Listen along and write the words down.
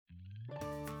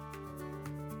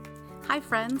Hi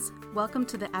friends, welcome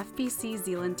to the FBC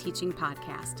Zeeland Teaching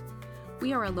Podcast.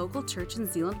 We are a local church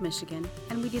in Zeeland, Michigan,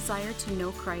 and we desire to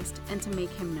know Christ and to make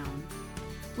Him known.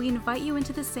 We invite you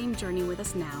into the same journey with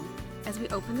us now as we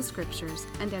open the Scriptures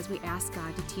and as we ask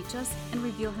God to teach us and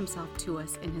reveal Himself to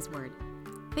us in His Word.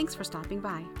 Thanks for stopping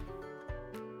by.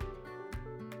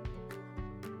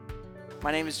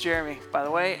 My name is Jeremy, by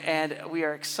the way, and we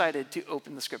are excited to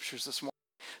open the Scriptures this morning.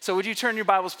 So would you turn your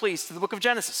Bibles, please, to the book of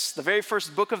Genesis, the very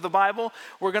first book of the Bible.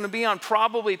 We're going to be on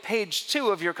probably page 2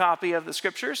 of your copy of the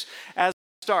Scriptures as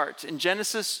we start in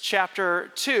Genesis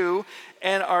chapter 2.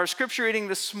 And our Scripture reading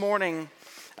this morning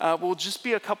will just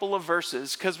be a couple of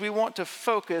verses because we want to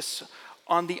focus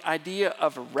on the idea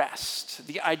of rest,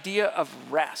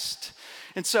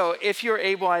 And so if you're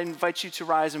able, I invite you to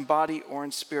rise in body or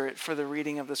in spirit for the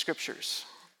reading of the Scriptures.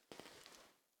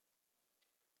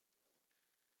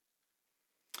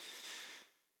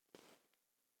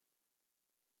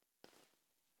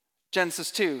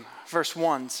 Genesis 2, verse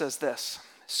 1 says this: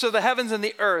 "So the heavens and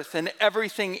the earth and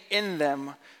everything in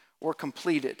them were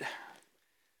completed.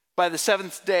 By the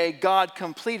seventh day, God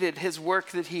completed his work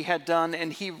that he had done,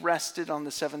 and he rested on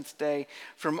the seventh day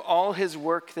from all his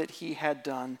work that he had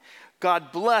done.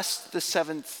 God blessed the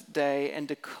seventh day and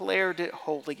declared it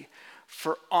holy,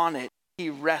 for on it he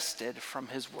rested from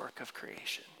his work of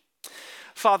creation."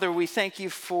 Father, we thank you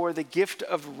for the gift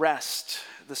of rest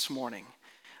this morning.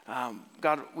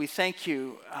 God, we thank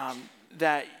you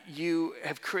that you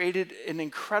have created an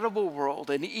incredible world.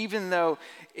 And even though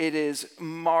it is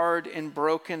marred and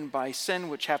broken by sin,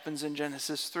 which happens in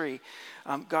Genesis 3,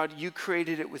 God, you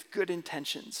created it with good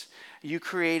intentions. You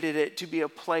created it to be a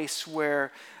place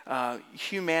where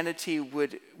humanity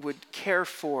would care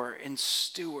for and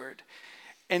steward.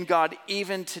 And God,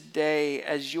 even today,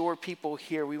 as your people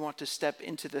here, we want to step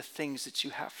into the things that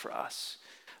you have for us.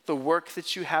 The work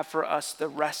that you have for us, the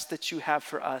rest that you have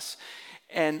for us.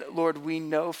 And Lord, we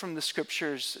know from the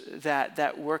Scriptures that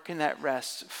that work and that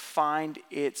rest find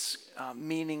its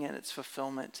meaning and its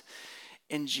fulfillment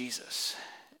in Jesus.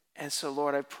 And so,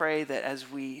 Lord, I pray that as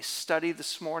we study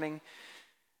this morning,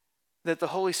 that the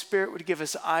Holy Spirit would give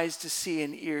us eyes to see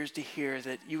and ears to hear,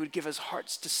 that you would give us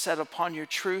hearts to set upon your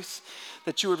truth,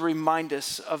 that you would remind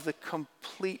us of the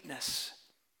completeness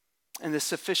and the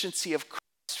sufficiency of Christ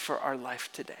for our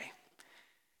life today.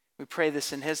 We pray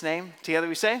this in his name. Together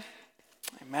we say,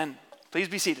 amen. Please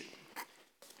be seated.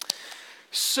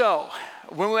 So,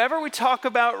 whenever we talk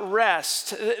about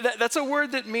rest, that's a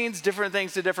word that means different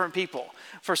things to different people.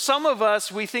 For some of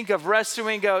us, we think of rest and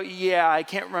we go, yeah, I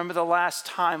can't remember the last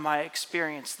time I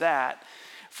experienced that.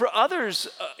 For others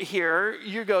here,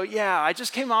 you go, yeah, I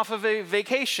just came off of a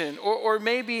vacation. Or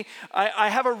maybe I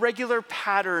have a regular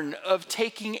pattern of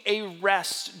taking a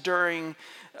rest during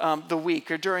the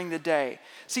week or during the day.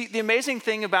 See, the amazing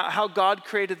thing about how God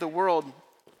created the world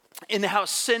and how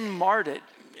sin marred it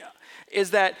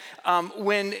is that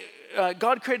when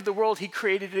God created the world, he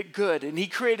created it good, and he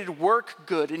created work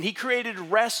good, and he created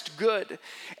rest good.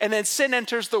 And then sin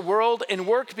enters the world, and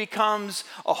work becomes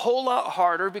a whole lot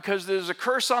harder because there's a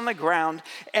curse on the ground,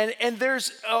 and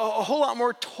there's a whole lot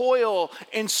more toil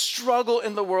and struggle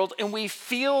in the world, and we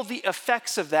feel the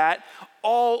effects of that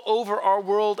all over our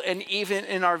world and even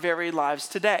in our very lives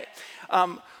today.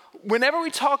 Whenever we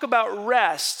talk about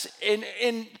rest,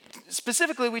 in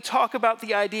specifically we talk about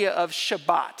the idea of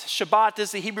Shabbat. Shabbat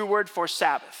is the Hebrew word for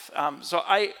Sabbath. So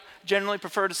I generally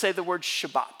prefer to say the word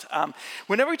Shabbat.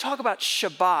 Whenever we talk about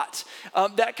Shabbat,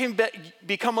 that can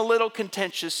become a little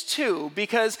contentious too,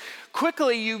 because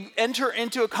quickly you enter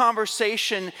into a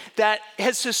conversation that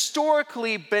has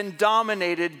historically been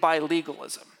dominated by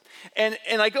legalism. And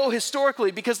I go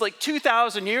historically because like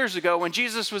 2,000 years ago when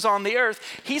Jesus was on the earth,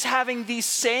 he's having these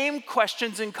same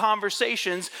questions and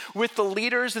conversations with the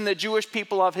leaders and the Jewish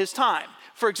people of his time.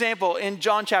 For example, in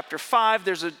John chapter 5,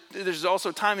 there's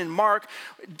also time in Mark,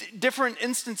 different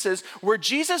instances where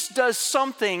Jesus does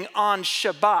something on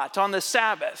Shabbat, on the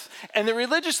Sabbath. And the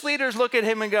religious leaders look at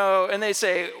him and go, and they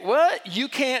say, what? You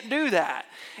can't do that.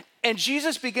 And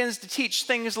Jesus begins to teach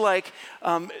things like,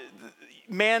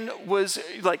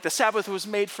 the Sabbath was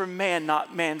made for man,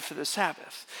 not man for the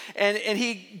Sabbath. And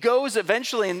he goes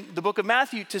eventually in the book of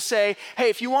Matthew to say, hey,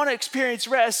 if you want to experience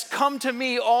rest, come to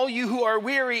me, all you who are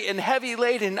weary and heavy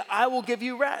laden, I will give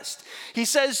you rest. He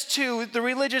says to the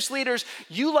religious leaders,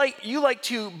 you like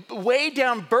to weigh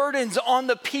down burdens on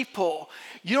the people.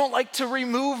 You don't like to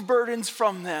remove burdens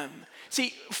from them.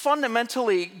 See,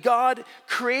 fundamentally, God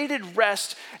created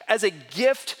rest as a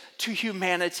gift to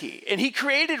humanity. And he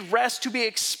created rest to be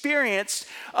experienced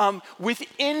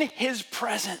within his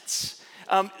presence.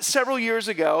 Several years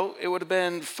ago, it would have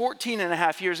been 14 and a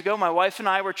half years ago, my wife and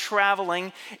I were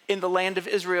traveling in the land of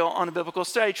Israel on a biblical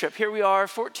study trip. Here we are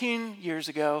 14 years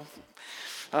ago.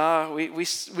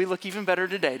 We look even better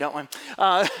today, don't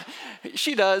we?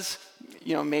 She does,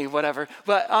 me, whatever.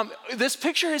 But this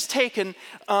picture is taken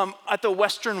at the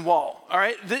Western Wall, all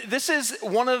right? This is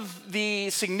one of the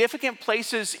significant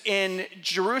places in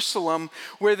Jerusalem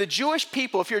where the Jewish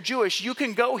people, if you're Jewish, you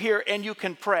can go here and you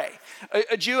can pray.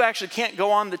 A Jew actually can't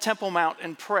go on the Temple Mount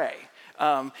and pray.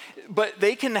 But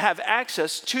they can have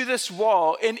access to this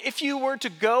wall. And if you were to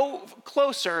go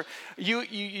closer,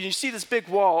 you see this big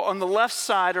wall. On the left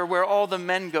side are where all the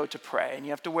men go to pray. And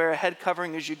you have to wear a head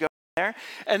covering as you go there.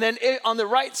 And then on the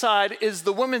right side is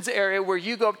the women's area where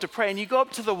you go up to pray. And you go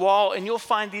up to the wall and you'll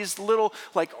find these little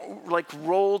like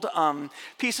rolled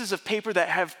pieces of paper that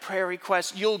have prayer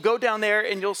requests. You'll go down there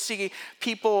and you'll see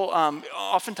people,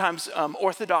 oftentimes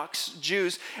Orthodox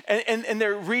Jews, and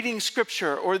they're reading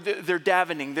scripture, or they're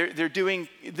davening. They're doing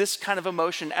this kind of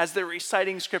emotion as they're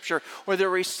reciting scripture, or they're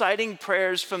reciting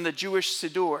prayers from the Jewish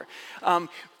Siddur.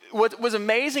 What was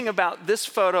amazing about this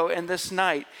photo and this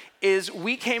night is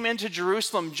we came into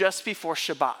Jerusalem just before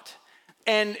Shabbat.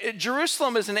 And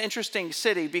Jerusalem is an interesting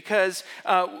city because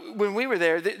when we were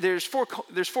there, there's four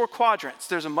quadrants.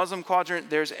 There's a Muslim quadrant,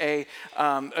 there's a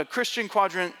Christian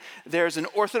quadrant, there's an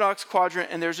Orthodox quadrant,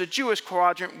 and there's a Jewish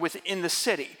quadrant within the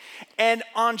city. And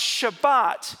on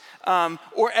Shabbat,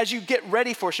 or as you get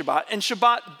ready for Shabbat, and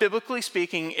Shabbat, biblically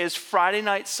speaking, is Friday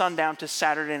night sundown to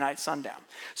Saturday night sundown.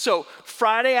 So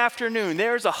Friday afternoon,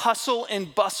 there's a hustle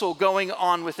and bustle going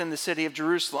on within the city of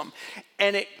Jerusalem.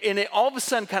 And it all of a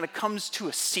sudden kind of comes to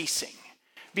a ceasing.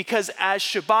 Because as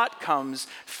Shabbat comes,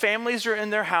 families are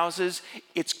in their houses,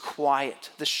 it's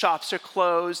quiet, the shops are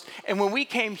closed. And when we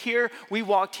came here, we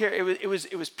walked here, it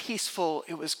was peaceful,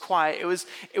 it was quiet.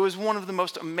 It was one of the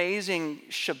most amazing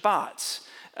Shabbats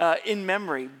in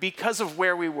memory because of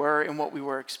where we were and what we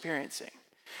were experiencing.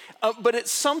 But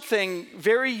it's something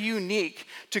very unique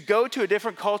to go to a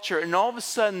different culture and all of a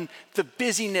sudden the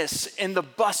busyness and the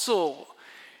bustle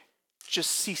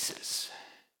just ceases.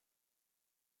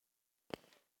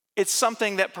 It's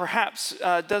something that perhaps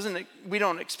we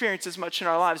don't experience as much in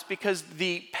our lives because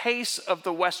the pace of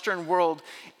the Western world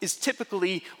is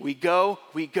typically we go,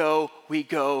 we go, we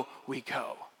go, we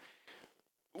go.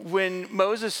 When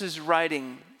Moses is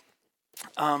writing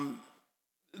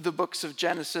the books of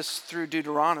Genesis through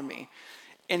Deuteronomy,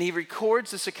 and he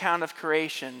records this account of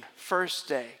creation. First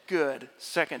day, good.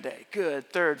 Second day, good.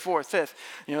 Third, fourth, fifth.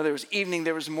 There was evening,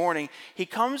 there was morning. He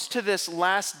comes to this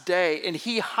last day and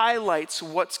he highlights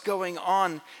what's going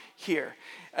on here.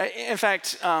 In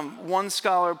fact, one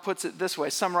scholar puts it this way,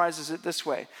 summarizes it this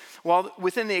way. While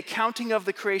within the accounting of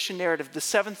the creation narrative, the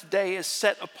seventh day is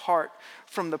set apart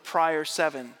from the prior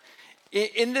seven.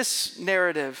 In this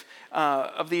narrative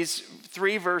of these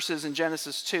 3 verses in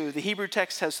Genesis 2, the Hebrew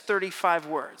text has 35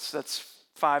 words. That's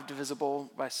 5 divisible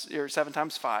by 7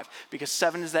 times 5, because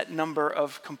 7 is that number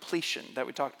of completion that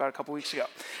we talked about a couple weeks ago.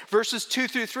 Verses 2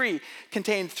 through 3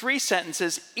 contain 3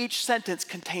 sentences. Each sentence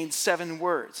contains 7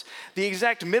 words. The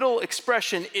exact middle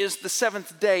expression is the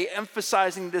 7th day,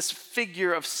 emphasizing this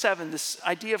figure of 7, this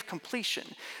idea of completion.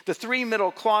 The 3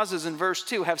 middle clauses in verse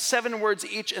 2 have 7 words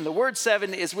each, and the word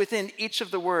 7 is within each of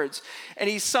the words. And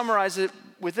he summarizes it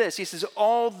with this. He says,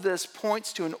 all this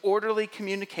points to an orderly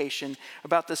communication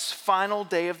about this final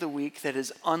day of the week that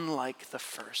is unlike the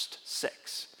first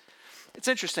 6. It's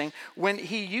interesting. When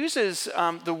he uses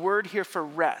the word here for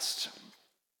rest,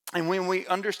 and when we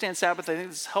understand Sabbath, I think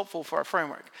this is helpful for our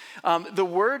framework. The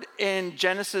word in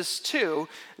Genesis 2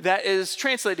 that is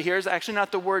translated here is actually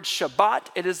not the word Shabbat,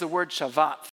 it is the word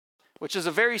Shavat, which is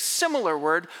a very similar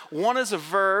word. One is a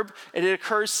verb, and it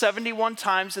occurs 71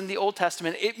 times in the Old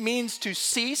Testament. It means to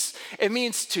cease, it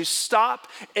means to stop,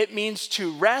 it means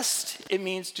to rest, it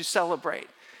means to celebrate.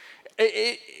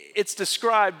 It's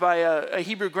described by a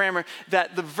Hebrew grammar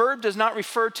that the verb does not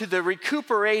refer to the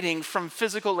recuperating from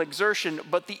physical exertion,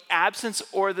 but the absence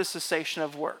or the cessation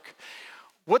of work.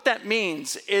 What that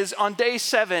means is on day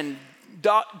 7,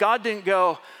 God didn't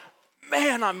go,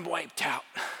 man, I'm wiped out.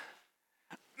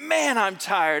 Man, I'm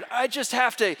tired. I just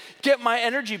have to get my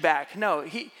energy back. No,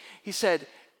 he said,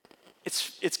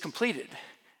 it's completed.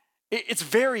 It's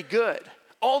very good.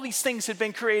 All these things had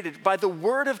been created by the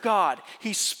word of God.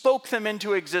 He spoke them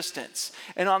into existence.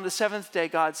 And on the 7th day,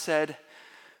 God said,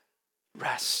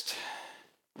 rest,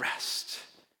 rest,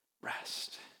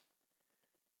 rest.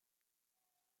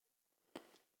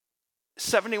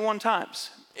 71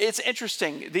 times. It's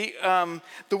interesting.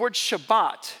 The word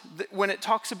Shabbat, when it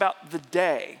talks about the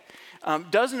day,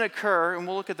 doesn't occur, and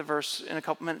we'll look at the verse in a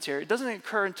couple minutes here, it doesn't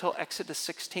occur until Exodus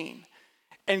 16.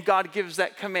 And God gives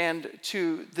that command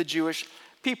to the Jewish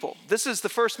people. This is the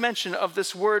first mention of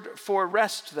this word for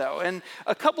rest, though. And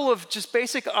a couple of just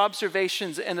basic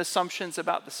observations and assumptions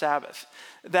about the Sabbath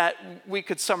that we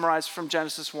could summarize from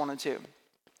Genesis 1 and 2.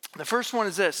 The first one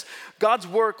is this: God's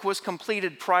work was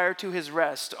completed prior to his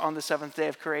rest on the seventh day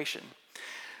of creation.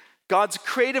 God's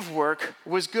creative work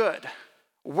was good.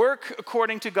 Work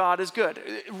according to God is good.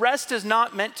 Rest is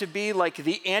not meant to be like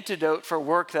the antidote for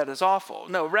work that is awful.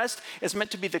 No, rest is meant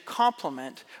to be the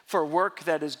complement for work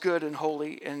that is good and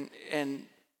holy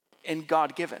and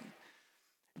God-given.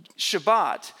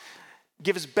 Shabbat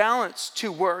gives balance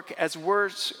to work as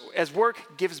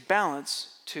work gives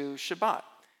balance to Shabbat.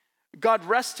 God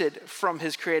rested from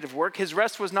his creative work. His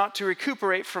rest was not to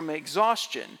recuperate from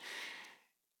exhaustion.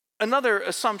 Another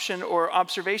assumption or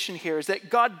observation here is that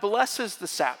God blesses the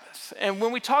Sabbath. And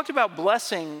when we talked about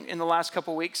blessing in the last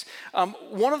couple weeks,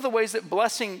 one of the ways that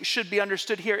blessing should be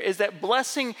understood here is that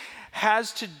blessing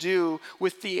has to do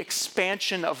with the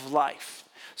expansion of life.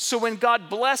 So when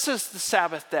God blesses the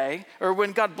Sabbath day, or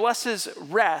when God blesses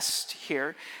rest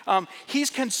here, he's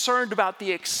concerned about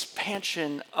the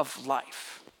expansion of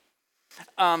life.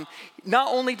 Not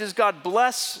only does God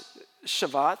bless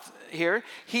Shabbat here,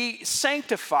 he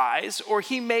sanctifies, or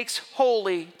he makes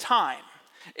holy time.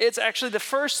 It's actually the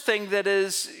first thing that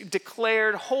is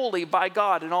declared holy by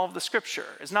God in all of the scripture.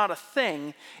 It's not a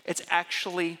thing, it's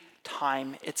actually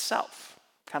time itself.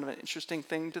 Kind of an interesting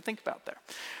thing to think about there.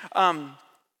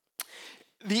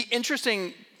 The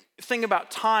interesting thing about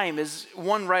time is,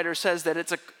 one writer says that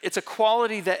it's a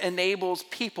quality that enables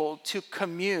people to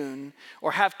commune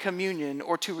or have communion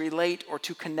or to relate or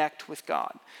to connect with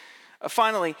God.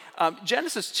 Finally,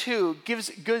 Genesis 2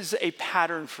 gives a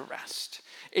pattern for rest.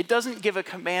 It doesn't give a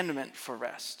commandment for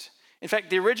rest. In fact,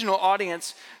 the original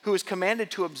audience who was commanded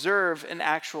to observe an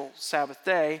actual Sabbath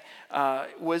day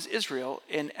was Israel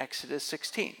in Exodus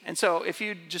 16. And so if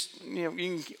you just, you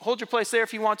can hold your place there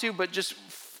if you want to, but just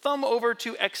thumb over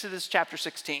to Exodus chapter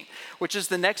 16, which is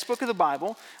the next book of the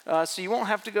Bible, so you won't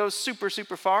have to go super,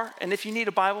 super far. And if you need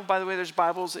a Bible, by the way, there's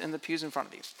Bibles in the pews in front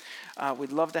of you.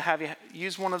 We'd love to have you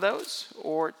use one of those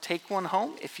or take one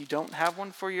home if you don't have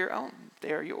one for your own.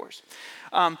 They are yours.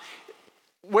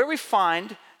 Where we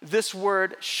find this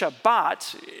word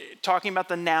Shabbat, talking about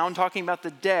the noun, talking about the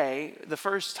day, the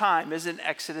first time is in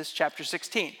Exodus chapter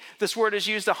 16. This word is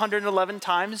used 111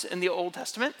 times in the Old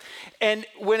Testament. And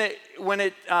when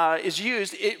it is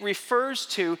used, it refers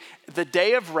to the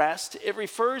day of rest. It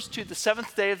refers to the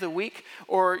seventh day of the week,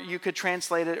 or you could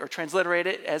translate it or transliterate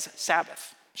it as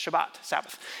Sabbath, Shabbat,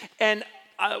 Sabbath. And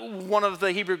one of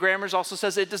the Hebrew grammars also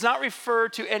says it does not refer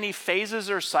to any phases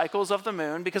or cycles of the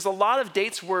moon, because a lot of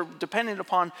dates were dependent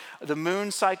upon the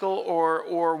moon cycle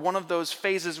or one of those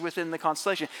phases within the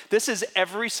constellation. This is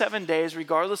every 7 days,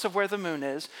 regardless of where the moon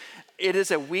is. It is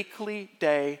a weekly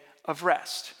day of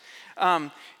rest.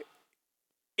 In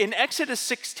Exodus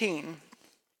 16,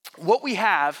 what we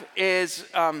have is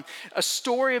a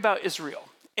story about Israel.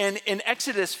 And in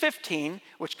Exodus 15,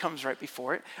 which comes right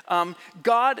before it,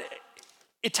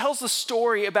 it tells the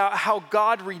story about how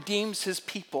God redeemed his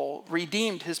people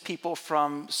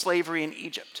from slavery in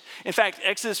Egypt. In fact,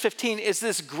 Exodus 15 is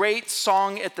this great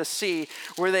song at the sea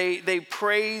where they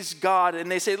praise God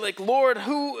and they say, like, Lord,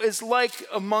 who is like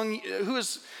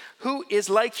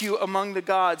you among the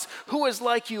gods? Who is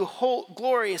like you,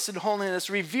 glorious in holiness,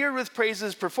 revered with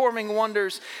praises, performing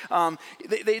wonders?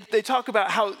 They talk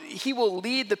about how he will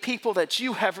lead the people that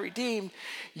you have redeemed.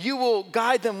 You will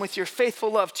guide them with your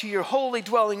faithful love to your holy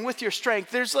dwelling with your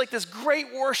strength. There's like this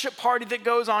great worship party that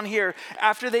goes on here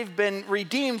after they've been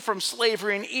redeemed from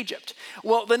slavery in Egypt.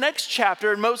 Well, the next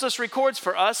chapter, Moses records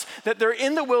for us that they're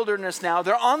in the wilderness now.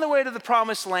 They're on the way to the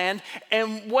promised land.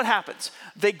 And what happens?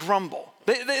 They grumble.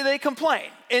 They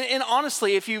complain. And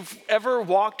honestly, if you've ever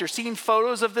walked or seen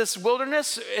photos of this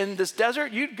wilderness in this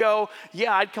desert, you'd go,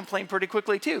 yeah, I'd complain pretty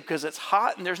quickly too, because it's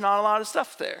hot and there's not a lot of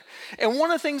stuff there. And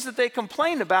one of the things that they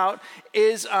complain about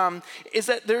is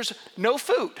that there's no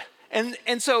food.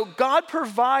 And so God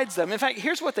provides them. In fact,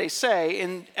 here's what they say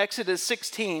in Exodus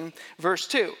 16, verse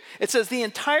 2. It says, the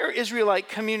entire Israelite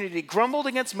community grumbled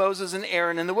against Moses and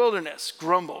Aaron in the wilderness.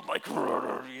 Grumbled, like,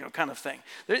 kind of thing.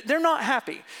 They're not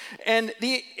happy. And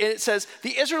it says,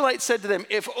 the Israelites said to them,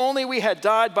 if only we had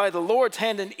died by the Lord's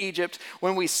hand in Egypt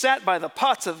when we sat by the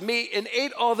pots of meat and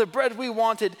ate all the bread we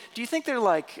wanted. Do you think they're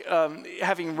like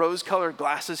having rose-colored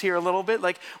glasses here a little bit?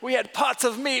 Like, we had pots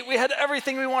of meat. We had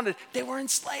everything we wanted. They were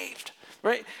enslaved.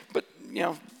 Right? But,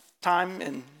 time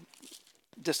and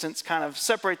distance kind of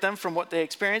separate them from what they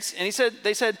experienced. And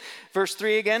they said, verse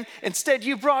 3 again, instead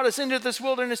you brought us into this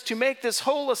wilderness to make this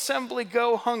whole assembly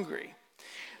go hungry.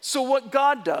 So what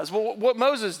God does, what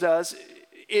Moses does,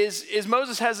 is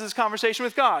Moses has this conversation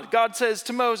with God. God says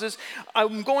to Moses,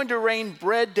 I'm going to rain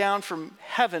bread down from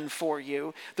heaven for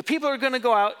you. The people are going to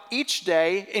go out each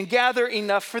day and gather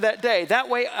enough for that day. That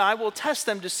way I will test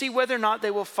them to see whether or not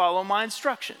they will follow my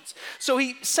instructions. So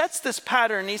he sets this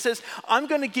pattern. He says, I'm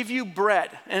going to give you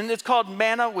bread. And it's called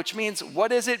manna, which means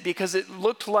what is it? Because it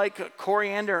looked like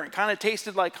coriander and kind of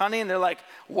tasted like honey. And they're like,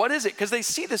 what is it? Because they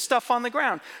see this stuff on the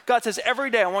ground. God says, every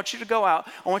day I want you to go out.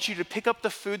 I want you to pick up the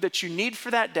food that you need for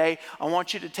that day. I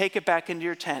want you to take it back into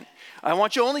your tent. I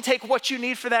want you to only take what you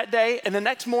need for that day. And the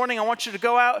next morning I want you to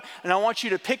go out and I want you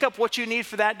to pick up what you need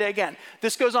for that day again.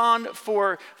 This goes on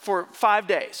for 5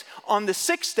 days. On the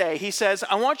 6th day, he says,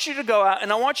 I want you to go out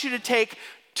and I want you to take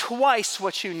twice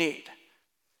what you need.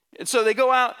 And so they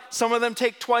go out. Some of them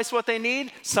take twice what they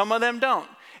need. Some of them don't.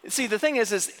 See, the thing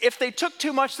is if they took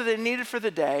too much that they needed for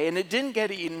the day and it didn't get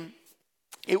eaten,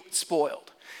 it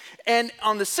spoiled. And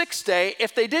on the 6th day,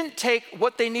 if they didn't take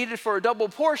what they needed for a double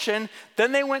portion,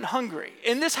 then they went hungry.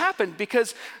 And this happened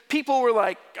because people were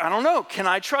like, I don't know, can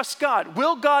I trust God?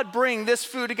 Will God bring this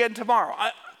food again tomorrow?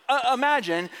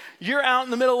 Imagine you're out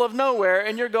in the middle of nowhere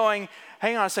and you're going,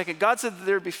 hang on a second, God said that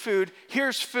there'd be food.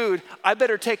 Here's food. I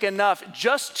better take enough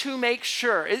just to make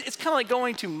sure. It's kind of like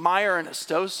going to Meijer in a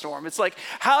snowstorm. It's like,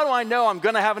 how do I know I'm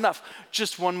going to have enough?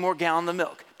 Just one more gallon of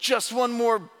milk. Just one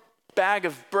more bag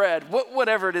of bread,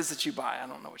 whatever it is that you buy. I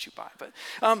don't know what you buy,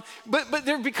 but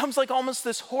there becomes like almost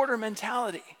this hoarder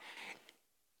mentality.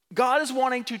 God is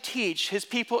wanting to teach his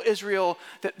people Israel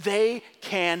that they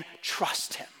can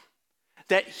trust him.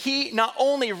 That he not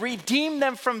only redeemed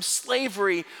them from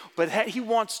slavery, but that he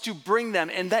wants to bring them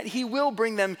and that he will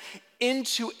bring them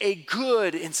into a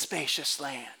good and spacious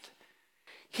land.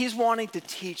 He's wanting to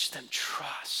teach them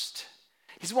trust.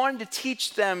 He's wanting to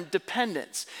teach them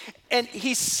dependence. And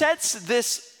he sets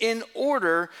this in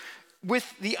order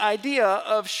with the idea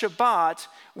of Shabbat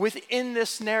within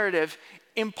this narrative,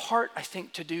 in part, I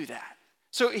think, to do that.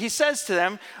 So he says to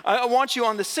them, I want you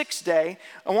on the 6th day,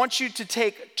 I want you to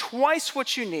take twice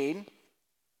what you need,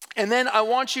 and then I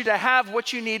want you to have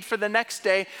what you need for the next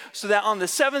day so that on the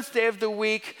 7th day of the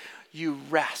week, you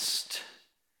rest.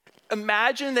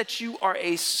 Imagine that you are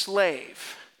a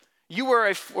slave. You were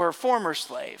a former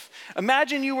slave.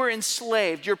 Imagine you were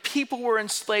enslaved. Your people were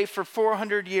enslaved for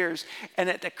 400 years. And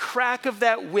at the crack of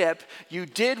that whip, you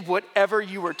did whatever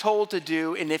you were told to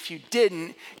do. And if you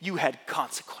didn't, you had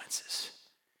consequences.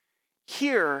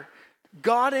 Here,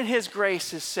 God in his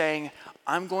grace is saying,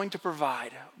 I'm going to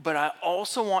provide, but I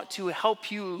also want to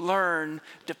help you learn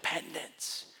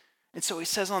dependence. And so he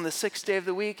says on the 6th day of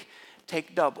the week,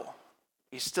 take double.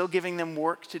 He's still giving them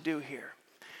work to do here.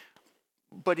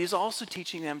 But he's also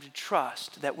teaching them to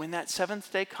trust that when that 7th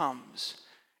day comes,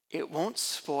 it won't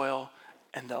spoil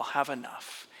and they'll have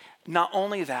enough. Not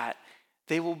only that,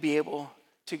 they will be able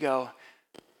to go,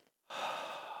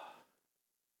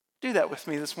 do that with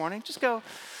me this morning. Just go.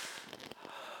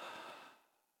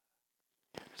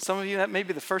 Some of you, that may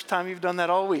be the first time you've done that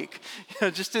all week,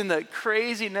 just in the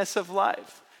craziness of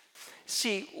life.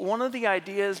 See, one of the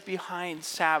ideas behind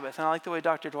Sabbath, and I like the way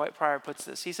Dr. Dwight Pryor puts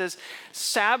this, he says,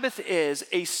 Sabbath is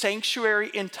a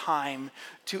sanctuary in time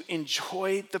to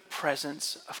enjoy the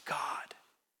presence of God.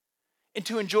 And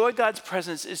to enjoy God's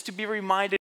presence is to be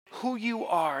reminded who you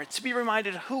are, to be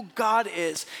reminded who God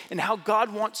is, and how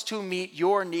God wants to meet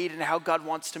your need and how God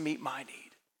wants to meet my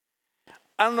need.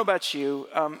 I don't know about you.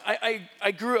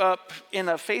 I grew up in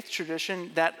a faith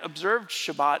tradition that observed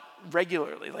Shabbat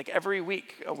regularly, like every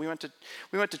week. We went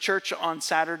to church on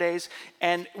Saturdays,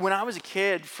 and when I was a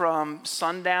kid, from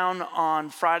sundown on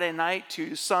Friday night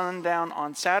to sundown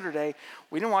on Saturday,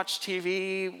 we didn't watch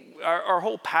TV. Our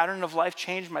whole pattern of life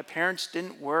changed. My parents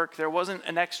didn't work. There wasn't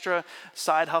an extra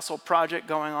side hustle project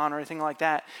going on or anything like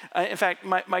that. In fact,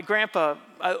 my grandpa,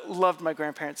 I loved my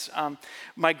grandparents.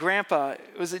 My grandpa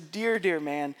was a dear, dear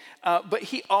man, but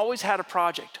he always had a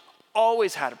project.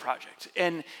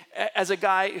 And as a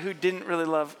kid who didn't really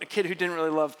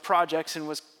love projects and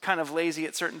was kind of lazy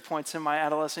at certain points in my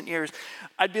adolescent years,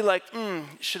 I'd be like,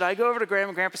 should I go over to Grandma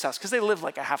and Grandpa's house? Because they lived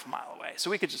like a half a mile away,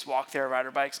 so we could just walk there, ride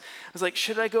our bikes. I was like,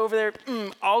 should I go over there?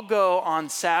 I'll go on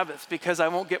Sabbath because I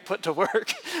won't get put to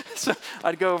work. So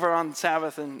I'd go over on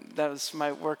Sabbath, and that was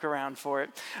my workaround for it.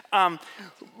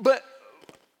 But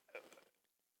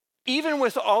even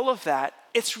with all of that,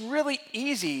 it's really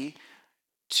easy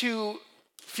to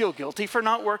feel guilty for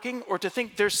not working, or to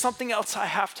think there's something else I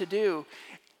have to do,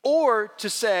 or to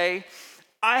say,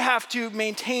 I have to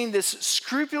maintain this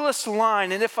scrupulous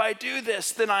line, and if I do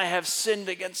this, then I have sinned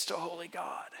against a holy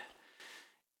God.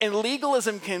 And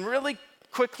legalism can really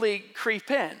quickly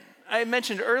creep in. I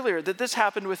mentioned earlier that this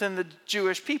happened within the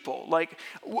Jewish people. Like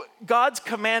God's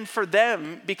command for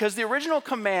them, because the original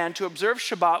command to observe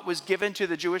Shabbat was given to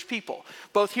the Jewish people.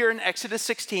 Both here in Exodus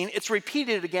 16, it's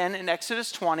repeated again in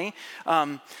Exodus 20,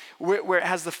 where it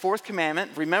has the fourth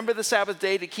commandment. Remember the Sabbath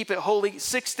day to keep it holy.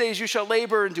 6 days you shall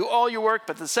labor and do all your work,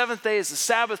 but the seventh day is the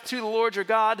Sabbath to the Lord your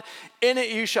God. In it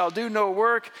you shall do no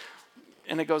work.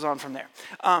 And it goes on from there.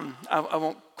 I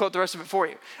won't quote the rest of it for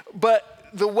you. But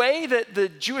the way that the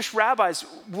Jewish rabbis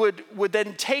would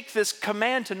then take this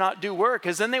command to not do work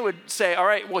is then they would say, all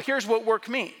right, well, here's what work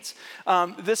means.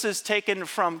 This is taken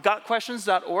from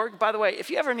gotquestions.org. By the way, if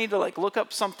you ever need to look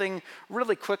up something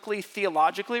really quickly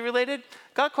theologically related,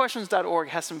 gotquestions.org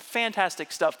has some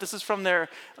fantastic stuff. This is from their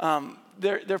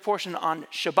portion on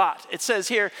Shabbat. It says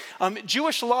here,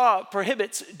 Jewish law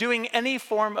prohibits doing any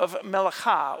form of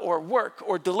melacha or work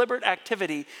or deliberate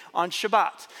activity on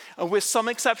Shabbat, with some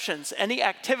exceptions. Any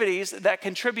activities that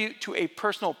contribute to a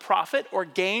personal profit or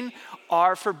gain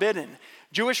are forbidden.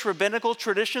 Jewish rabbinical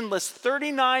tradition lists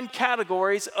 39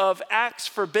 categories of acts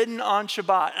forbidden on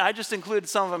Shabbat. And I just included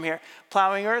some of them here.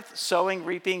 Plowing earth, sowing,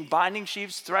 reaping, binding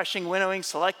sheaves, threshing, winnowing,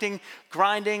 selecting,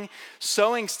 grinding,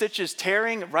 sewing stitches,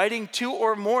 tearing, writing 2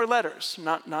 or more letters.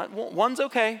 Not one's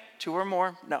okay, 2 or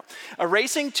more, no.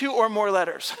 Erasing 2 or more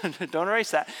letters, don't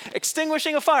erase that.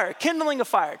 Extinguishing a fire, kindling a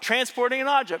fire, transporting an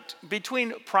object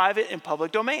between private and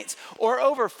public domains, or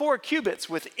over 4 cubits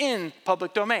within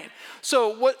public domain.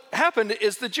 So what happened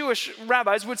is the Jewish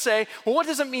rabbis would say, well, what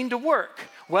does it mean to work?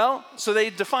 Well, so they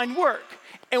defined work.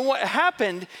 And what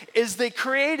happened is they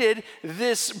created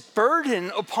this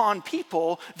burden upon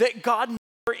people that God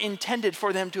never intended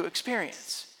for them to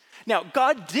experience. Now,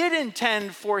 God did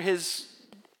intend for his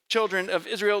children of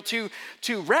Israel to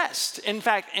rest. In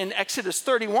fact, in Exodus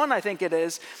 31, I think it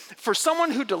is, for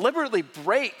someone who deliberately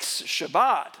breaks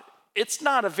Shabbat, it's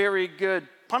not a very good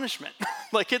punishment.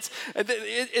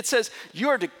 It says you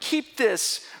are to keep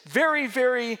this very,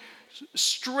 very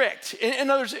strict. In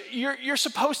other words, you're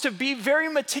supposed to be very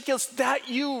meticulous that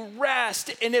you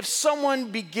rest. And if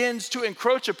someone begins to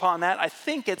encroach upon that, I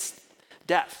think it's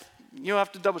death. You'll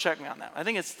have to double check me on that. I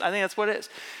think that's what it is.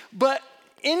 But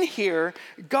in here,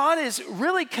 God is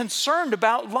really concerned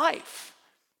about life.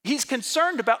 He's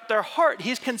concerned about their heart.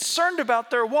 He's concerned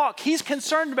about their walk. He's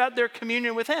concerned about their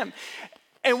communion with him.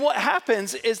 And what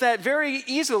happens is that very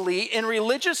easily in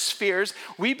religious spheres,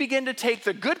 we begin to take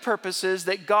the good purposes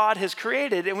that God has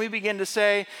created and we begin to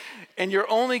say, and you're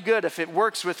only good if it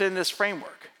works within this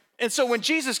framework. And so when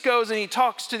Jesus goes and he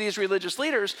talks to these religious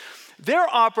leaders,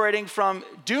 they're operating from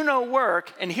do no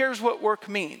work, and here's what work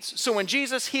means. So when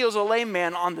Jesus heals a lame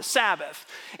man on the Sabbath,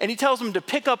 and he tells him to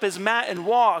pick up his mat and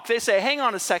walk, they say, hang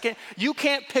on a second, you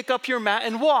can't pick up your mat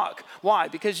and walk. Why?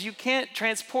 Because you can't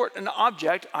transport an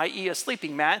object, i.e. a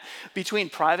sleeping mat,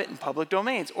 between private and public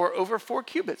domains, or over 4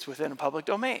 cubits within a public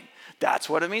domain. That's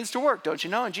what it means to work, don't you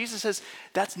know? And Jesus says,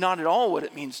 that's not at all what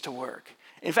it means to work.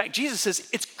 In fact, Jesus says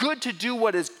it's good to do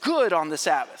what is good on the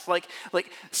Sabbath. Like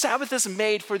Sabbath is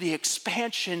made for the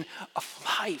expansion of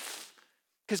life.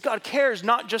 Because God cares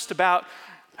not just about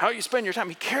how you spend your time.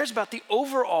 He cares about the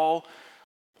overall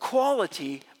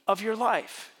quality of your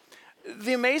life.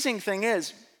 The amazing thing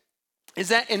is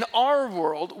that in our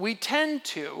world, we tend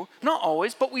to, not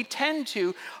always, but we tend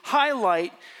to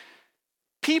highlight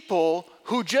people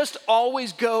who just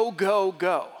always go, go,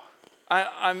 go.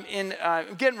 I'm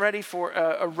getting ready for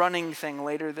a running thing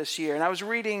later this year, and I was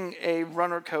reading a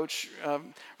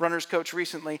runner's coach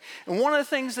recently, and one of the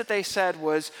things that they said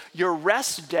was your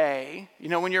rest day. You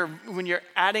know, when you're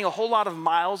adding a whole lot of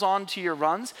miles onto your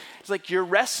runs, it's like your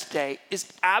rest day is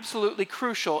absolutely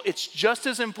crucial. It's just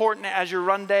as important as your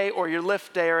run day or your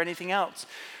lift day or anything else,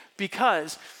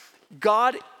 because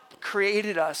God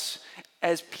created us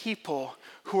as people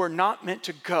who are not meant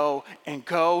to go and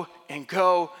go and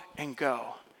go and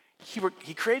go.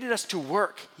 He created us to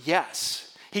work,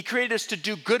 yes. He created us to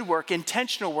do good work,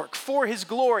 intentional work for his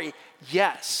glory,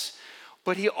 yes.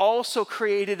 But he also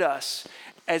created us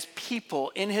as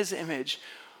people in his image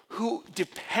who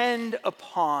depend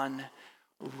upon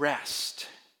rest.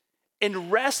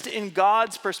 And rest in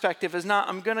God's perspective is not,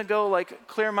 I'm gonna go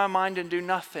clear my mind and do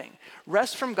nothing.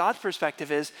 Rest from God's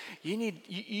perspective is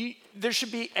there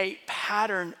should be a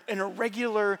pattern and a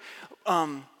regular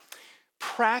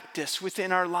practice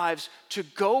within our lives to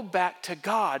go back to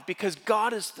God, because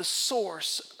God is the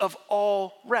source of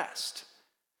all rest.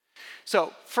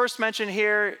 So first mention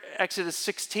here, Exodus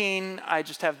 16, I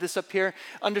just have this up here.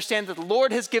 Understand that the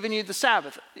Lord has given you the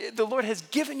Sabbath. The Lord has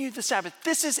given you the Sabbath.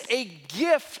 This is a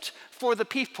gift for the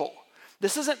people.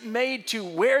 This isn't made to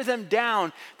wear them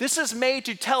down. This is made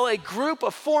to tell a group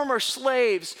of former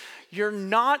slaves, you're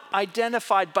not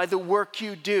identified by the work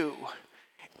you do.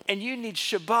 And you need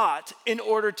Shabbat in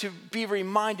order to be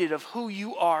reminded of who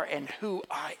you are and who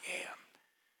I am.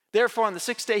 Therefore, on the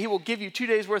sixth day, he will give you 2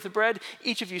 days' worth of bread.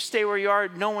 Each of you stay where you are.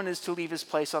 No one is to leave his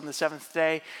place on the seventh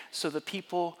day. So the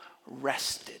people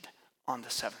rested on the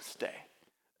seventh day.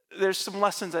 There's some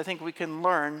lessons I think we can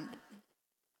learn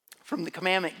from the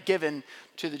commandment given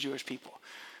to the Jewish people.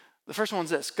 The first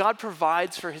one's this: God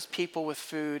provides for his people with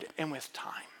food and with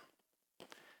time.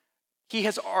 He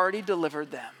has already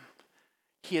delivered them.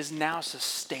 He is now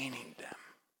sustaining them.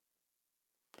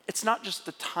 It's not just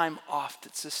the time off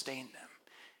that sustained them.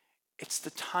 It's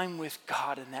the time with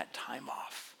God and that time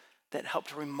off that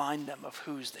helped remind them of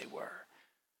whose they were.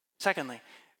 Secondly,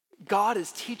 God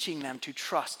is teaching them to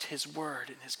trust his word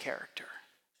and his character.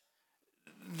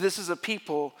 This is a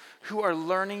people who are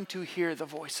learning to hear the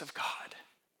voice of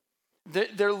God.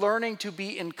 They're learning to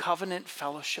be in covenant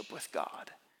fellowship with God.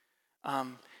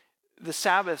 The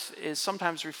Sabbath is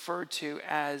sometimes referred to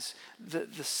as the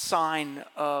sign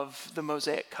of the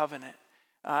Mosaic covenant.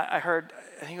 I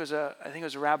think it was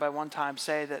a rabbi one time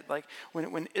say that, like,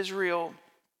 when Israel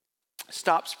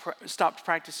stopped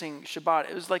practicing Shabbat,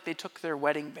 it was like they took their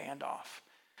wedding band off,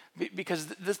 because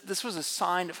this was a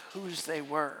sign of whose they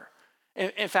were.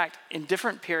 In fact, in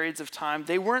different periods of time,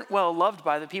 they weren't well loved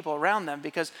by the people around them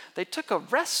because they took a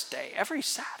rest day every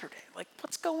Saturday. Like,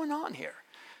 what's going on here?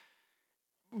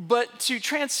 But to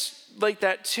translate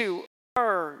that to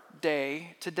our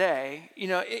day today,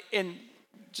 in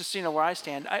just where I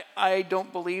stand, I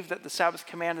don't believe that the Sabbath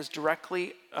command is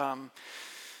directly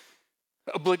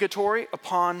obligatory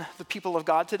upon the people of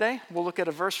God today. We'll look at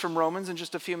a verse from Romans in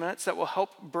just a few minutes that will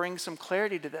help bring some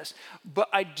clarity to this. But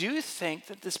I do think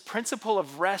that this principle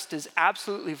of rest is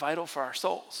absolutely vital for our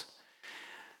souls,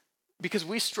 because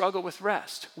we struggle with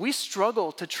rest. We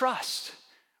struggle to trust.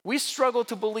 We struggle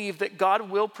to believe that God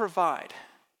will provide.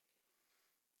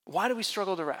 Why do we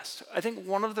struggle to rest? I think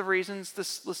one of the reasons,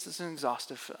 this list isn't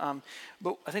exhaustive,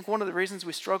 but I think one of the reasons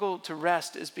we struggle to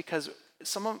rest is because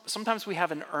sometimes we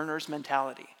have an earner's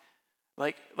mentality.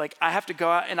 Like I have to go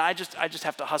out and I just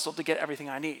have to hustle to get everything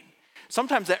I need.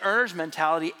 Sometimes that earner's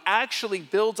mentality actually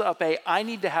builds up I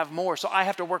need to have more, so I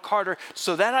have to work harder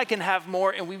so that I can have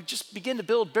more, and we just begin to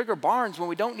build bigger barns when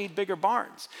we don't need bigger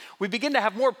barns. We begin to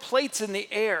have more plates in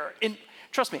the air. And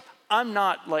trust me, I'm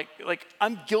not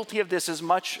I'm guilty of this as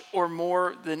much or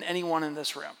more than anyone in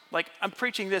this room. I'm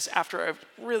preaching this after a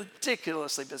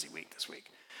ridiculously busy week this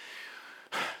week.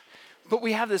 But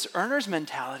we have this earner's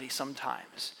mentality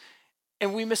sometimes,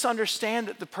 and we misunderstand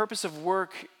that the purpose of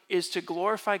work is to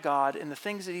glorify God in the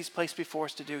things that he's placed before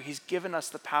us to do. He's given us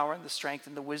the power and the strength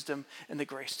and the wisdom and the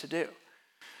grace to do.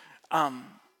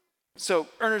 So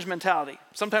earner's mentality.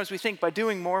 Sometimes we think by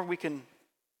doing more, we can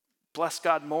bless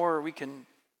God more, or we can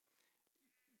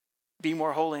be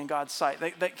more holy in God's sight.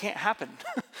 That can't happen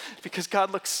because God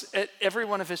looks at every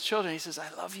one of his children. He says, I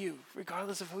love you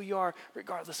regardless of who you are,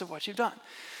 regardless of what you've done.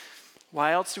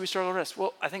 Why else do we struggle to rest?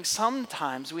 Well, I think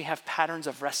sometimes we have patterns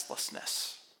of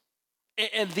restlessness.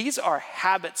 And these are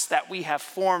habits that we have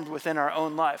formed within our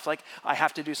own life. Like, I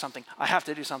have to do something. I have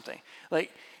to do something.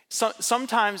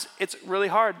 Sometimes it's really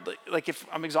hard. Like if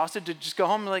I'm exhausted, to just go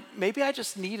home and maybe I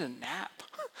just need a nap.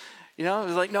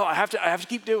 It's no, I have to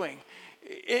keep doing.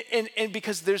 And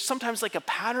because there's sometimes a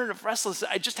pattern of restlessness,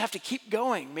 I just have to keep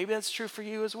going. Maybe that's true for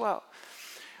you as well.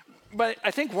 But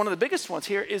I think one of the biggest ones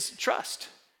here is trust.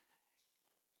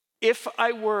 If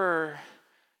I were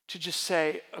to just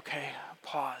say, okay,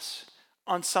 pause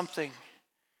on something,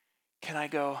 can I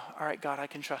go, all right, God, I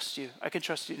can trust you. I can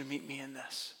trust you to meet me in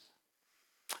this.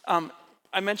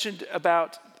 I mentioned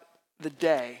about the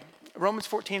day. Romans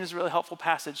 14 is a really helpful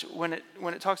passage when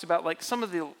it talks about some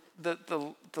of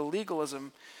the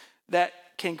legalism that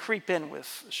can creep in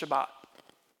with Shabbat.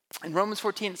 In Romans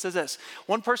 14, it says this: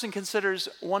 one person considers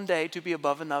one day to be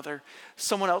above another.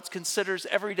 Someone else considers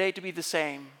every day to be the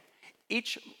same.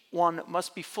 Each one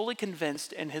must be fully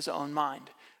convinced in his own mind.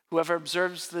 Whoever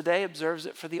observes the day observes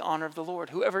it for the honor of the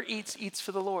Lord. Whoever eats, eats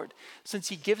for the Lord, since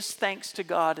he gives thanks to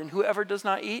God. And whoever does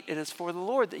not eat, it is for the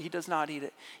Lord that he does not eat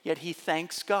it. Yet he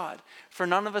thanks God. For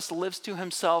none of us lives to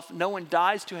himself. No one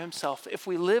dies to himself. If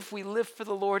we live for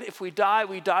the Lord. If we die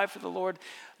for the Lord.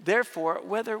 Therefore,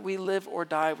 whether we live or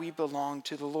die, we belong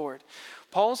to the Lord.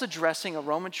 Paul's addressing a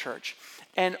Roman church,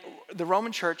 and the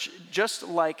Roman church, just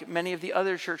like many of the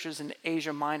other churches in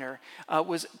Asia Minor,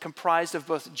 was comprised of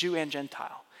both Jew and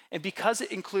Gentile. And because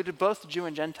it included both Jew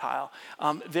and Gentile,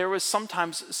 there was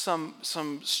sometimes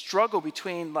some struggle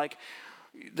between, like,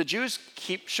 the Jews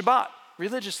keep Shabbat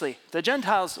religiously. The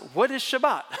Gentiles, what is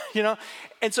Shabbat?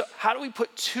 And so how do we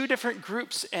put two different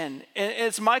groups in? And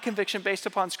it's my conviction based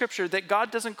upon Scripture that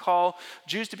God doesn't call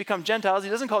Jews to become Gentiles. He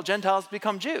doesn't call Gentiles to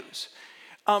become Jews.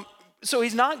 So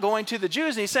he's not going to the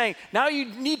Jews and he's saying, now you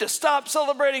need to stop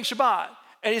celebrating Shabbat.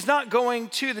 And he's not going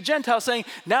to the Gentiles saying,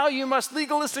 now you must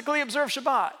legalistically observe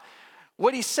Shabbat.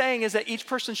 What he's saying is that each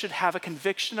person should have a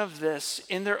conviction of this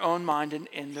in their own mind and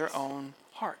in their own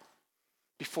heart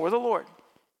before the Lord.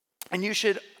 And you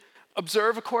should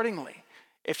observe accordingly.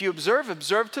 If you observe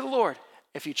to the Lord.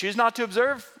 If you choose not to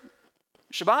observe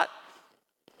Shabbat,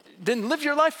 then live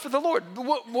your life for the Lord.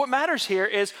 What matters here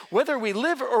is whether we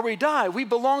live or we die, we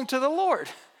belong to the Lord.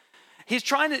 He's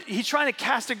trying to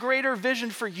cast a greater vision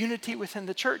for unity within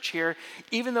the church here,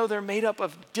 even though they're made up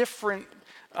of different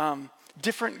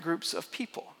groups of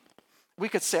people. We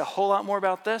could say a whole lot more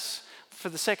about this. For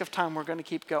the sake of time, we're going to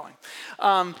keep going.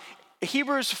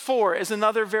 Hebrews 4 is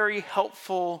another very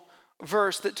helpful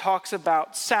verse that talks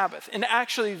about Sabbath. And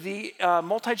actually, the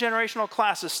multi-generational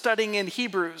class is studying in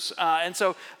Hebrews. And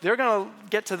so they're going to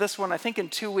get to this one, I think, in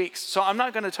 2 weeks. So I'm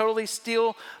not going to totally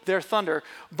steal their thunder.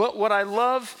 But what I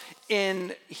love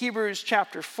in Hebrews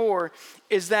chapter 4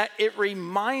 is that it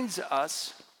reminds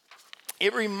us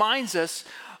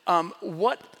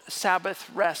what Sabbath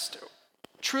rest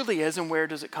truly is and where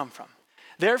does it come from.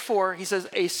 Therefore, he says,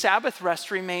 a Sabbath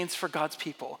rest remains for God's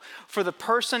people. For the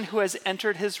person who has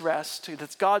entered his rest,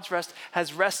 that's God's rest,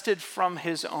 has rested from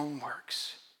his own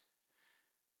works,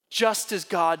 just as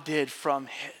God did from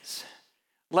his.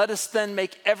 Let us then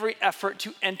make every effort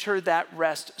to enter that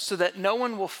rest so that no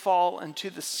one will fall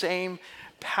into the same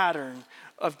pattern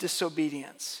of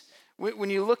disobedience.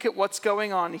 When you look at what's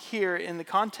going on here in the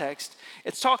context,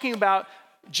 it's talking about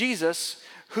Jesus,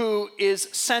 who is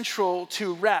central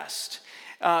to rest.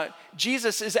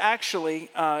 Jesus is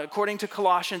actually, according to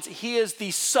Colossians, he is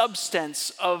the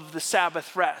substance of the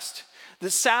Sabbath rest. The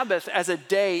Sabbath as a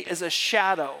day is a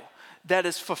shadow that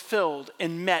is fulfilled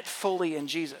and met fully in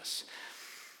Jesus.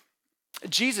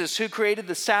 Jesus, who created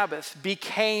the Sabbath,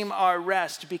 became our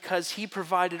rest because he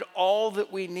provided all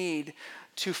that we need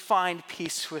to find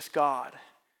peace with God.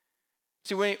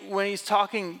 See, when he's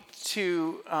talking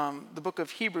to the book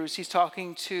of Hebrews, he's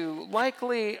talking to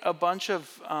likely a bunch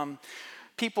of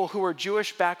people who are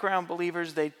Jewish background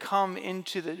believers. They'd come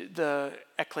into the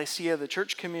ecclesia, the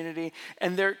church community,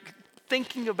 and they're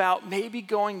thinking about maybe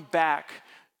going back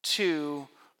to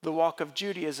the walk of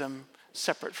Judaism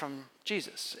separate from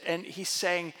Jesus. And he's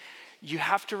saying, you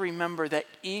have to remember that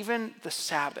even the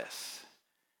Sabbath,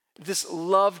 this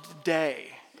loved day,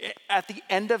 at the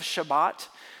end of Shabbat,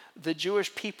 the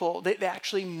Jewish people, they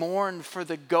actually mourn for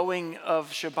the going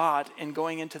of Shabbat and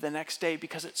going into the next day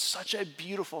because it's such a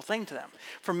beautiful thing to them.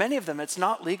 For many of them, it's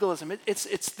not legalism.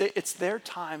 It's their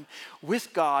time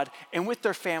with God and with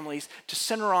their families to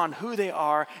center on who they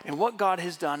are and what God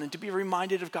has done and to be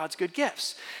reminded of God's good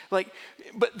gifts. But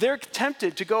they're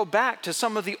tempted to go back to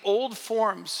some of the old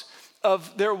forms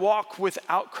of their walk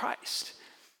without Christ.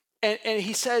 And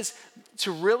he says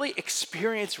to really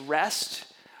experience rest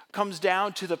comes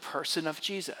down to the person of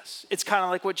Jesus. It's kind of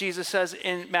like what Jesus says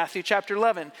in Matthew chapter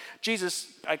 11.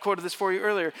 Jesus, I quoted this for you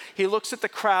earlier, he looks at the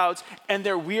crowds and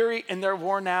they're weary and they're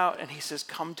worn out and he says,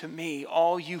 come to me,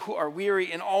 all you who are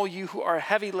weary and all you who are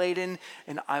heavy laden,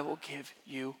 and I will give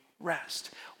you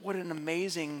rest. What an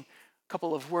amazing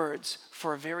couple of words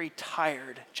for a very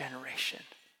tired generation,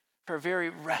 for a very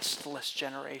restless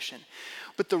generation.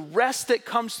 But the rest that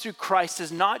comes through Christ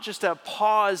is not just a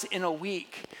pause in a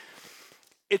week.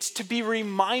 It's to be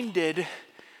reminded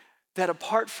that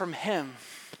apart from him,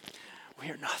 we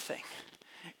are nothing.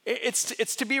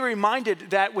 It's to be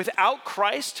reminded that without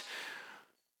Christ,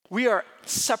 we are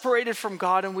separated from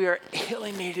God and we are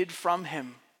alienated from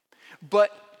him.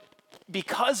 But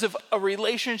because of a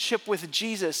relationship with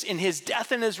Jesus in his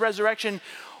death and his resurrection,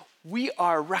 we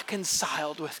are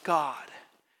reconciled with God.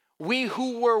 We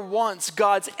who were once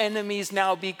God's enemies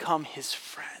now become his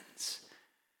friends.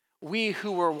 We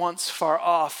who were once far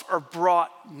off are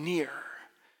brought near.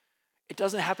 It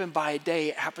doesn't happen by a day,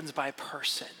 it happens by a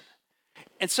person.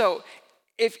 And so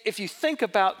if you think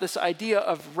about this idea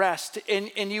of rest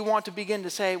and you want to begin to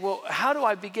say, well, how do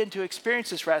I begin to experience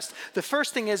this rest? The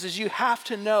first thing is you have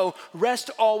to know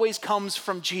rest always comes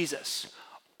from Jesus.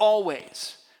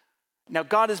 Always. Now,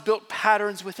 God has built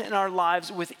patterns within our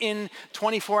lives, within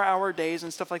 24-hour days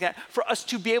and stuff like that, for us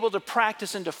to be able to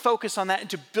practice and to focus on that and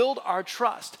to build our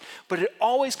trust. But it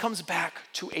always comes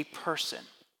back to a person.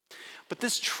 But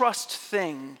this trust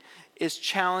thing is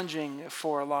challenging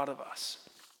for a lot of us.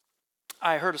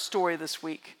 I heard a story this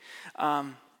week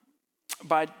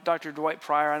by Dr. Dwight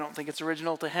Pryor. I don't think it's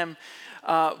original to him,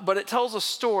 but it tells a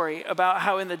story about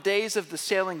how in the days of the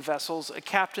sailing vessels, a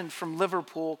captain from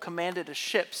Liverpool commanded a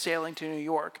ship sailing to New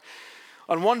York.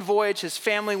 On one voyage, his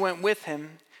family went with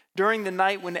him. During the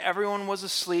night when everyone was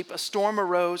asleep, a storm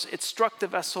arose. It struck the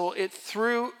vessel. It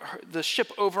threw the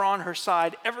ship over on her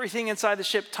side. Everything inside the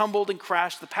ship tumbled and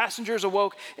crashed. The passengers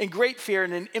awoke in great fear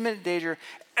and in imminent danger.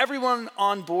 Everyone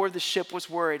on board the ship was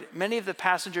worried. Many of the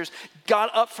passengers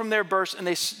got up from their berths and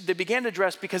they began to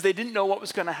dress because they didn't know what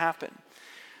was going to happen.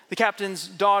 The captain's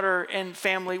daughter and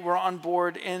family were on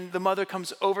board, and the mother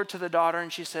comes over to the daughter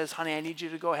and she says, "Honey, I need you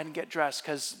to go ahead and get dressed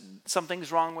because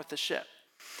something's wrong with the ship."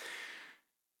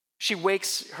 She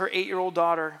wakes her 8-year-old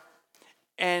daughter,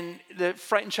 and the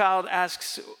frightened child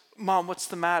asks, "Mom, what's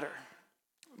the matter?"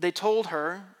 They told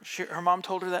her, her mom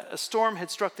told her that a storm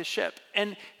had struck the ship.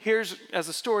 And here's, as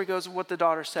the story goes, what the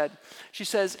daughter said. She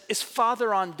says, "Is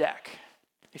Father on deck?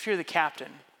 If you're the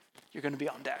captain, you're going to be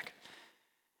on deck."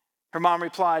 Her mom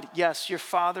replied, "Yes, your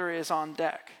father is on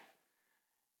deck."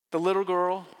 The little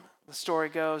girl, the story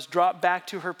goes, dropped back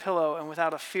to her pillow and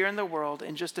without a fear in the world,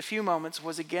 in just a few moments,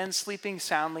 was again sleeping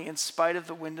soundly in spite of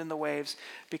the wind and the waves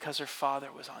because her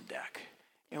father was on deck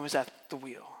and was at the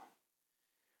wheel.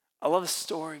 I love this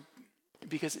story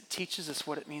because it teaches us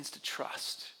what it means to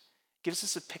trust. It gives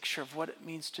us a picture of what it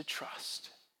means to trust.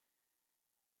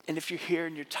 And if you're here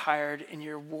and you're tired and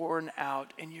you're worn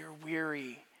out and you're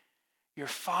weary, your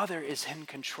Father is in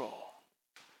control.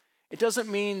 It doesn't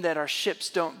mean that our ships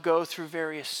don't go through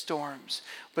various storms,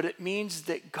 but it means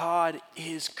that God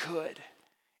is good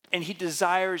and he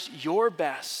desires your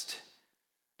best.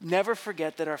 Never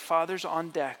forget that our Father's on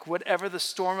deck. Whatever the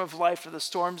storm of life or the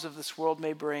storms of this world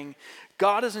may bring,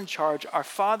 God is in charge. Our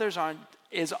Father's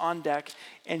is on deck,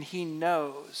 and he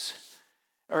knows,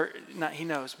 or not he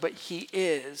knows, but he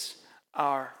is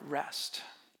our rest.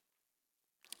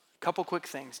 A couple quick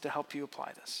things to help you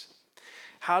apply this.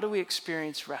 How do we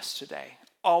experience rest today?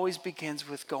 Always begins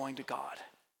with going to God.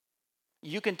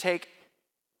 You can take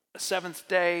a seventh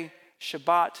day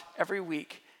Shabbat every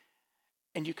week,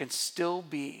 and you can still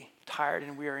be tired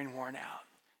and weary and worn out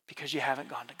because you haven't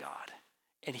gone to God,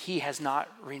 and he has not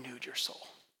renewed your soul.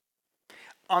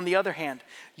 On the other hand,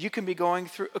 you can be going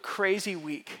through a crazy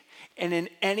week, and in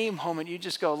any moment you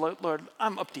just go, "Lord,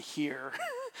 I'm up to here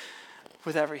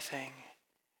with everything."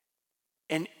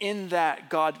 And in that,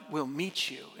 God will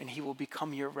meet you and he will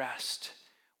become your rest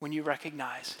when you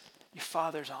recognize your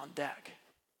Father's on deck.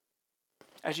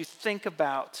 As you think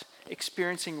about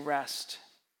experiencing rest,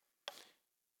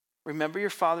 remember your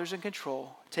Father's in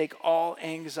control. Take all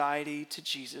anxiety to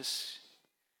Jesus.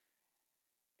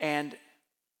 And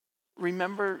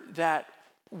remember that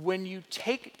when you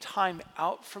take time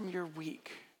out from your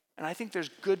week, and I think there's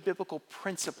good biblical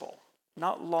principle,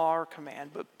 not law or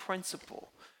command, but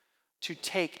principle, to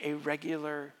take a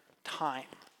regular time,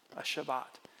 a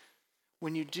Shabbat.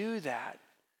 When you do that,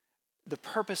 the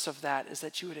purpose of that is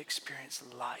that you would experience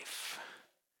life.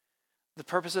 The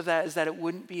purpose of that is that it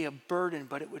wouldn't be a burden,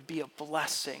 but it would be a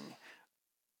blessing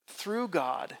through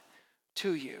God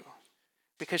to you.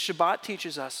 Because Shabbat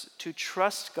teaches us to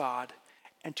trust God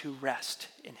and to rest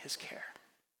in his care.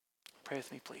 Pray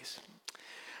with me, please.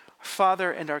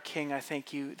 Father and our King, I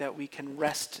thank you that we can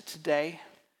rest today.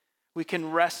 We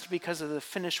can rest because of the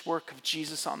finished work of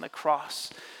Jesus on the cross,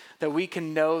 that we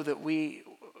can know that we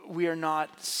are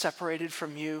not separated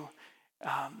from you,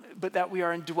 but that we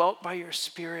are indwelt by your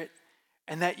Spirit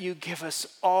and that you give us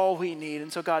all we need.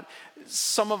 And so God,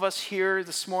 some of us here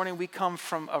this morning, we come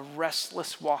from a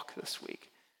restless walk this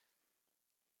week.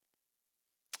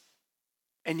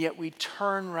 And yet we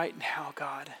turn right now,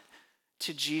 God,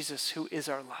 to Jesus who is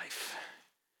our life,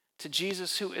 to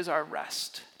Jesus who is our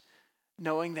rest,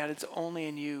 knowing that it's only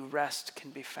in you rest can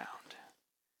be found.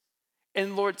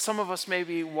 And Lord, some of us may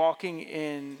be walking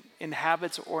in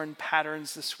habits or in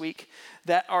patterns this week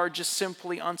that are just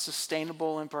simply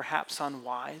unsustainable and perhaps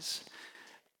unwise.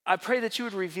 I pray that you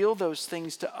would reveal those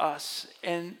things to us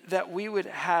and that we would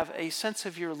have a sense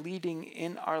of your leading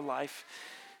in our life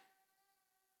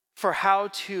for how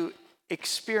to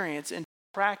experience and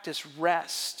practice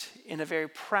rest in a very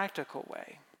practical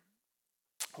way.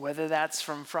 Whether that's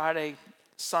from Friday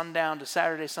sundown to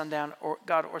Saturday sundown, or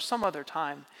God, or some other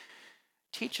time,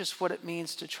 teach us what it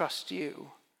means to trust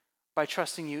you by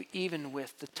trusting you even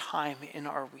with the time in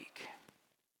our week.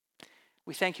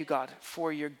 We thank you, God,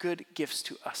 for your good gifts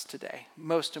to us today.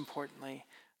 Most importantly,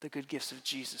 the good gifts of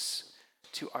Jesus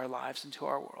to our lives and to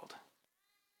our world.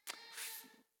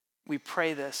 We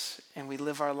pray this and we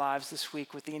live our lives this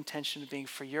week with the intention of being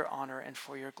for your honor and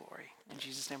for your glory. In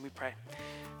Jesus' name we pray.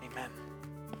 Amen.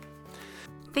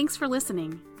 Thanks for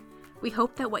listening. We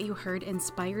hope that what you heard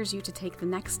inspires you to take the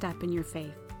next step in your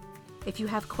faith. If you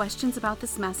have questions about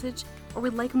this message or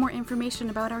would like more information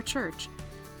about our church,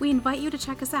 we invite you to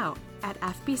check us out at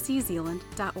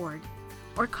fbczealand.org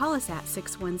or call us at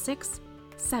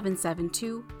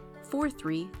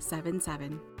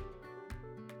 616-772-4377.